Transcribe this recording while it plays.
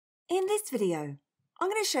In this video, I'm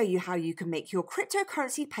going to show you how you can make your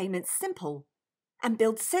cryptocurrency payments simple and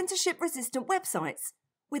build censorship-resistant websites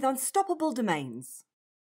with unstoppable domains.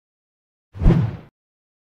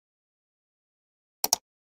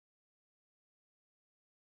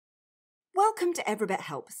 Welcome to Everybit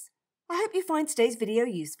Helps. I hope you find today's video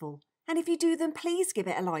useful, and if you do, then please give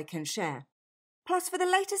it a like and share. Plus, for the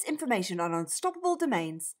latest information on unstoppable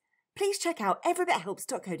domains, please check out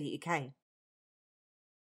everybithelps.co.uk.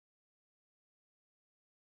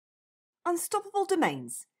 Unstoppable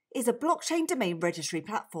Domains is a blockchain domain registry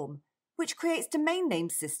platform which creates domain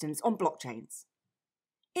name systems on blockchains.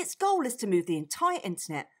 Its goal is to move the entire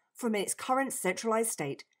internet from its current centralized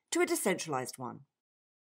state to a decentralized one.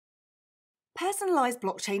 Personalized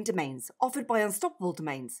blockchain domains offered by Unstoppable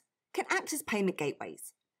Domains can act as payment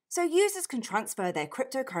gateways, so users can transfer their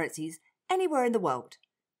cryptocurrencies anywhere in the world,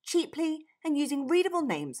 cheaply and using readable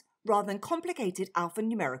names rather than complicated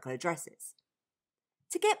alphanumerical addresses.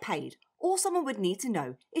 To get paid, all someone would need to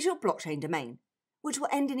know is your blockchain domain, which will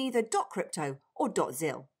end in either .crypto or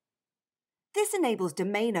 .zil. This enables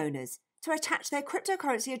domain owners to attach their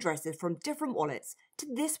cryptocurrency addresses from different wallets to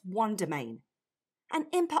this one domain, and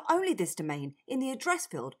input only this domain in the address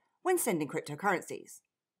field when sending cryptocurrencies.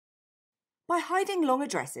 By hiding long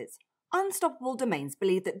addresses, Unstoppable Domains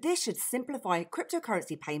believe that this should simplify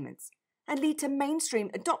cryptocurrency payments and lead to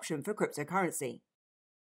mainstream adoption for cryptocurrency.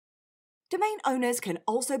 Domain owners can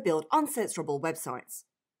also build uncensorable websites,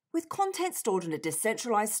 with content stored on a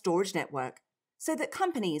decentralized storage network so that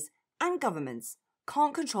companies and governments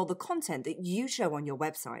can't control the content that you show on your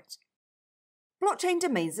website. Blockchain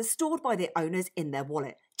domains are stored by their owners in their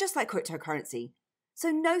wallet, just like cryptocurrency, so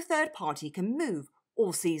no third party can move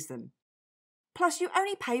or seize them. Plus, you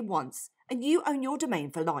only pay once and you own your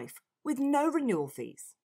domain for life, with no renewal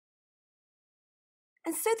fees.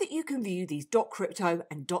 And so that you can view these .crypto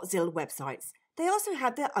and .zil websites, they also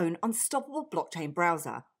have their own Unstoppable blockchain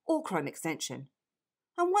browser or Chrome extension.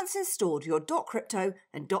 And once installed, your .crypto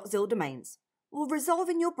and .zil domains will resolve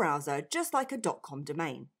in your browser just like a .com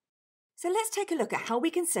domain. So let's take a look at how we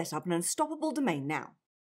can set up an Unstoppable domain now.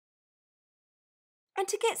 And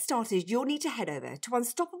to get started, you'll need to head over to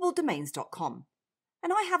unstoppabledomains.com.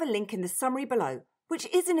 And I have a link in the summary below, which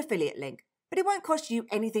is an affiliate link, but it won't cost you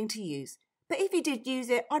anything to use. But if you did use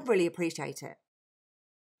it, I'd really appreciate it.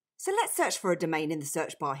 So let's search for a domain in the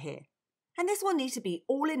search bar here. And this will need to be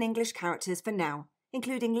all in English characters for now,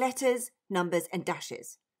 including letters, numbers and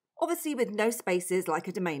dashes. Obviously with no spaces like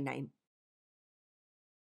a domain name.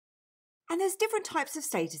 And there's different types of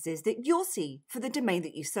statuses that you'll see for the domain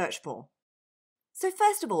that you search for. So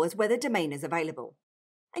first of all is whether domain is available.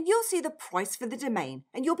 And you'll see the price for the domain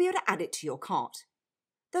and you'll be able to add it to your cart.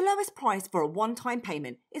 The lowest price for a one-time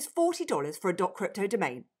payment is $40 for a .crypto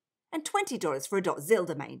domain and $20 for a .zil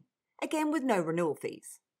domain, again with no renewal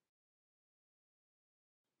fees.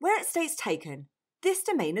 Where it states taken, this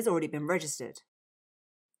domain has already been registered.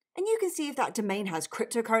 And you can see if that domain has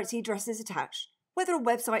cryptocurrency addresses attached, whether a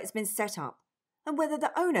website has been set up, and whether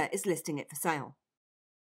the owner is listing it for sale.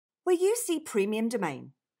 Where you see premium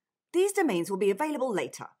domain, these domains will be available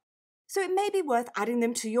later, so it may be worth adding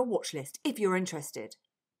them to your watch list if you're interested.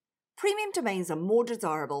 Premium domains are more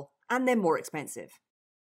desirable and they're more expensive.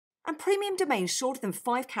 And premium domains shorter than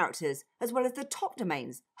 5 characters, as well as the top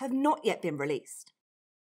domains, have not yet been released.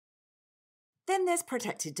 Then there's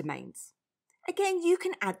protected domains. Again, you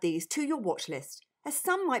can add these to your watch list, as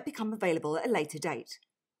some might become available at a later date.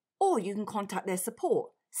 Or you can contact their support,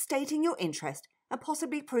 stating your interest and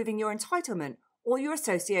possibly proving your entitlement or your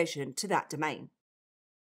association to that domain.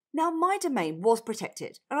 Now, my domain was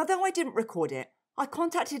protected, and although I didn't record it, I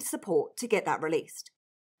contacted support to get that released,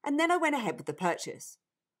 and then I went ahead with the purchase,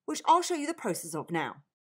 which I'll show you the process of now.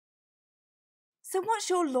 So once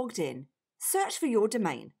you're logged in, search for your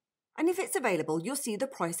domain, and if it's available, you'll see the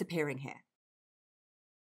price appearing here.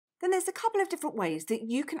 Then there's a couple of different ways that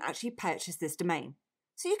you can actually purchase this domain.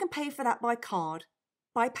 So you can pay for that by card,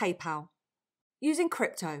 by PayPal, using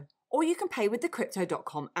crypto, or you can pay with the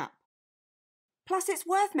Crypto.com app. Plus, it's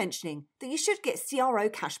worth mentioning that you should get CRO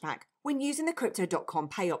cashback when using the Crypto.com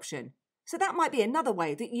pay option, so that might be another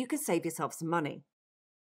way that you can save yourself some money.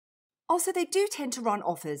 Also, they do tend to run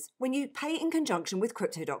offers when you pay in conjunction with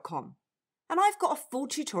Crypto.com, and I've got a full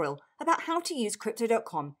tutorial about how to use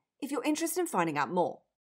Crypto.com if you're interested in finding out more.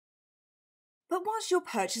 But once your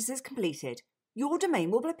purchase is completed, your domain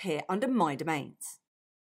will appear under My Domains.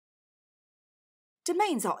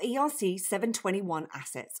 Domains are ERC-721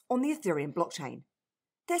 assets on the Ethereum blockchain.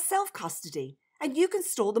 They're self-custody, and you can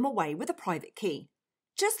store them away with a private key,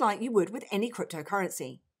 just like you would with any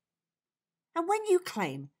cryptocurrency. And when you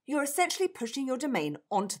claim, you're essentially pushing your domain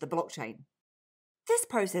onto the blockchain. This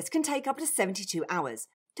process can take up to 72 hours,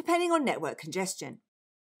 depending on network congestion.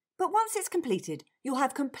 But once it's completed, you'll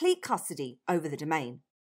have complete custody over the domain.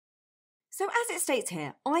 So as it states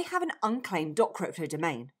here, I have an unclaimed .crypto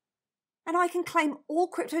domain. And I can claim all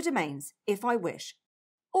crypto domains if I wish,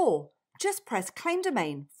 or just press Claim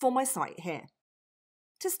Domain for my site here.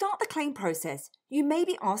 To start the claim process, you may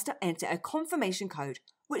be asked to enter a confirmation code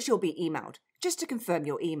which you'll be emailed, just to confirm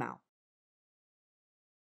your email.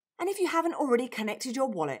 And if you haven't already connected your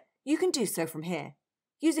wallet, you can do so from here,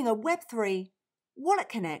 using a Web3, Wallet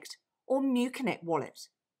Connect, or MuConnect wallet.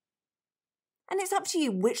 And it's up to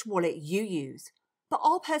you which wallet you use, but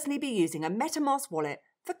I'll personally be using a MetaMask wallet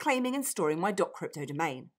for claiming and storing my .crypto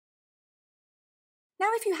domain. Now,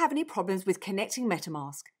 if you have any problems with connecting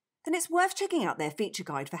MetaMask, then it's worth checking out their feature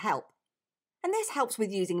guide for help. And this helps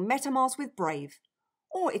with using MetaMask with Brave,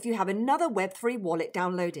 or if you have another Web3 wallet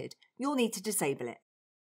downloaded, you'll need to disable it.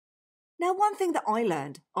 Now, one thing that I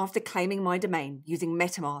learned after claiming my domain using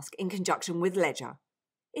MetaMask in conjunction with Ledger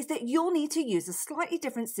is that you'll need to use a slightly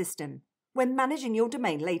different system when managing your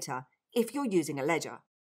domain later if you're using a Ledger.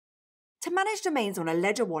 To manage domains on a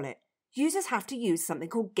Ledger wallet, users have to use something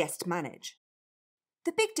called Guest Manage.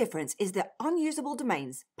 The big difference is that unusable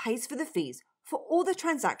domains pays for the fees for all the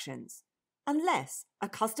transactions, unless a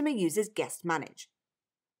customer uses Guest Manage.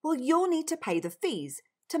 Well, you'll need to pay the fees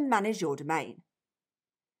to manage your domain.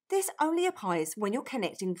 This only applies when you're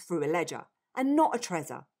connecting through a Ledger and not a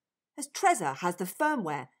Trezor, as Trezor has the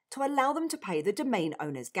firmware to allow them to pay the domain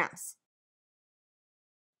owner's gas.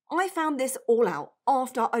 I found this all out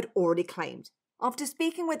after I'd already claimed, after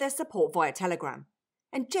speaking with their support via Telegram,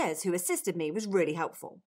 and Jez, who assisted me, was really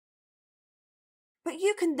helpful. But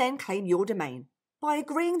you can then claim your domain by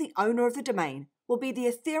agreeing the owner of the domain will be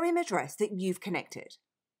the Ethereum address that you've connected,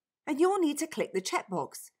 and you'll need to click the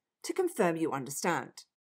checkbox to confirm you understand.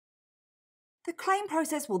 The claim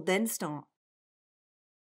process will then start.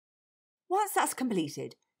 Once that's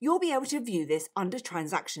completed, you'll be able to view this under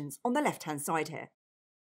Transactions on the left-hand side here.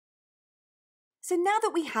 So now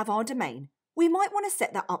that we have our domain, we might want to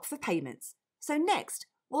set that up for payments. So next,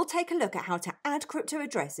 we'll take a look at how to add crypto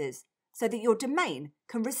addresses so that your domain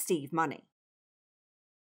can receive money.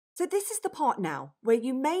 So this is the part now where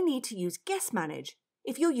you may need to use Guest Manage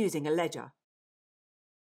if you're using a Ledger.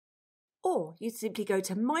 Or you simply go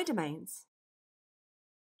to My Domains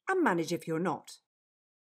and Manage if you're not.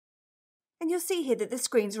 And you'll see here that the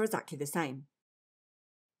screens are exactly the same.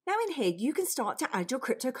 Now in here, you can start to add your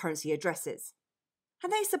cryptocurrency addresses.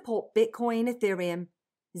 And they support Bitcoin, Ethereum,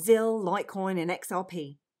 ZIL, Litecoin, and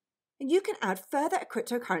XRP. And you can add further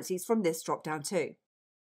cryptocurrencies from this drop-down too.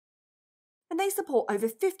 And they support over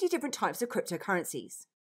 50 different types of cryptocurrencies.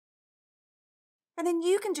 And then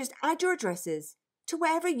you can just add your addresses to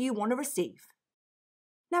wherever you want to receive.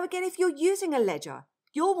 Now again, if you're using a Ledger,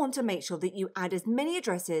 you'll want to make sure that you add as many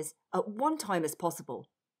addresses at one time as possible,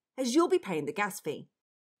 as you'll be paying the gas fee.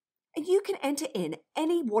 And you can enter in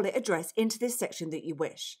any wallet address into this section that you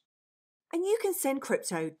wish. And you can send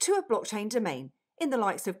crypto to a blockchain domain in the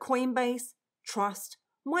likes of Coinbase, Trust,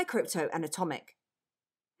 MyCrypto, and Atomic.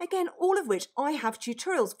 Again, all of which I have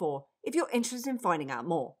tutorials for if you're interested in finding out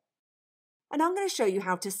more. And I'm going to show you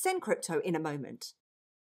how to send crypto in a moment.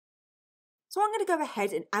 So I'm going to go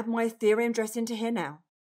ahead and add my Ethereum address into here now.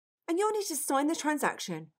 And you'll need to sign the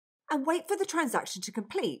transaction and wait for the transaction to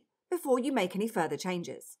complete before you make any further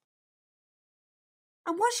changes.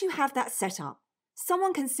 And once you have that set up,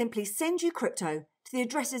 someone can simply send you crypto to the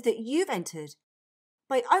addresses that you've entered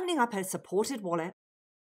by opening up a supported wallet.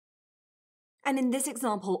 And in this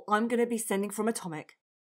example, I'm going to be sending from Atomic.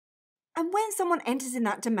 And when someone enters in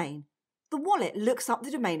that domain, the wallet looks up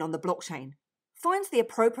the domain on the blockchain, finds the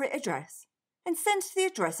appropriate address, and sends to the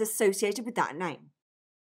address associated with that name.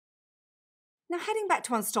 Now heading back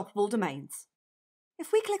to Unstoppable Domains,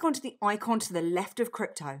 if we click onto the icon to the left of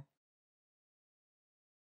crypto,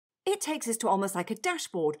 it takes us to almost like a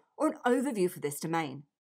dashboard or an overview for this domain.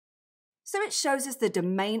 So it shows us the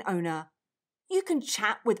domain owner. You can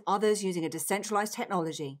chat with others using a decentralized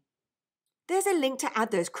technology. There's a link to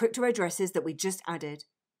add those crypto addresses that we just added.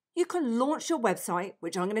 You can launch your website,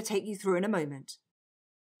 which I'm going to take you through in a moment.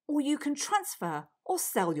 Or you can transfer or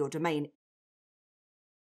sell your domain.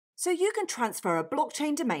 So you can transfer a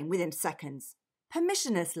blockchain domain within seconds,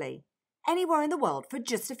 permissionlessly, anywhere in the world for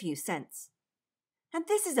just a few cents. And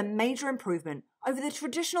this is a major improvement over the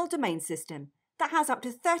traditional domain system that has up to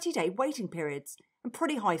 30-day waiting periods and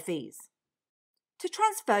pretty high fees. To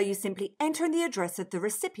transfer, you simply enter in the address of the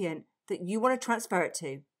recipient that you want to transfer it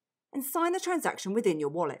to and sign the transaction within your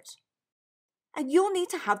wallet. and you'll need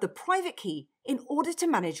to have the private key in order to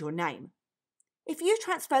manage your name. If you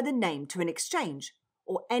transfer the name to an exchange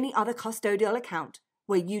or any other custodial account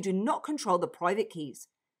where you do not control the private keys,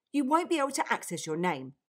 you won't be able to access your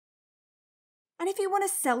name. And if you want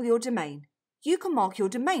to sell your domain, you can mark your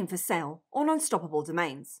domain for sale on Unstoppable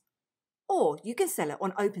Domains, or you can sell it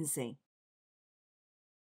on OpenSea.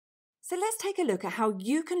 So let's take a look at how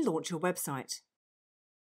you can launch your website.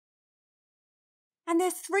 And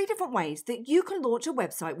there's 3 different ways that you can launch a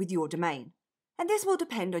website with your domain, and this will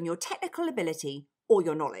depend on your technical ability or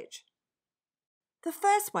your knowledge. The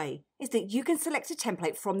first way is that you can select a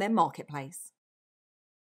template from their marketplace,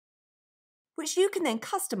 which you can then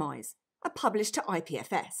customize and publish to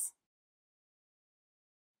IPFS.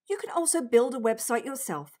 You can also build a website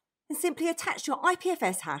yourself and simply attach your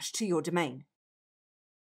IPFS hash to your domain.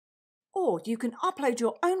 Or you can upload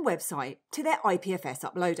your own website to their IPFS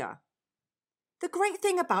uploader. The great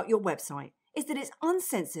thing about your website is that it's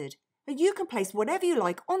uncensored and you can place whatever you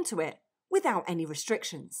like onto it without any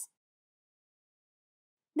restrictions.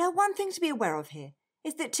 Now, one thing to be aware of here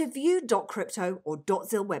is that to view .crypto or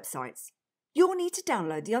 .zil websites, you'll need to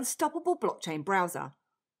download the Unstoppable blockchain browser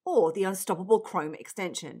or the Unstoppable Chrome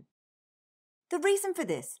extension. The reason for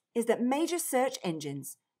this is that major search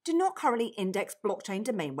engines do not currently index blockchain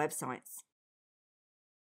domain websites.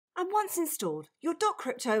 And once installed, your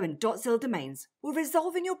 .crypto and .zil domains will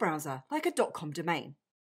resolve in your browser like a .com domain.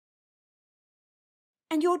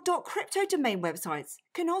 And your .crypto domain websites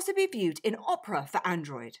can also be viewed in Opera for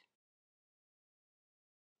Android.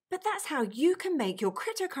 But that's how you can make your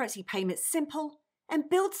cryptocurrency payments simple and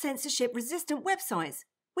build censorship-resistant websites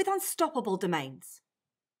with Unstoppable Domains.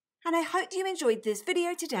 And I hope you enjoyed this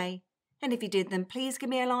video today, and if you did, then please give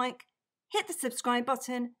me a like, hit the subscribe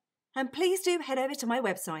button, and please do head over to my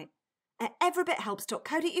website at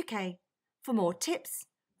everybithelps.co.uk for more tips,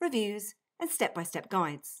 reviews, and step-by-step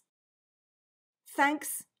guides.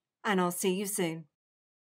 Thanks, and I'll see you soon.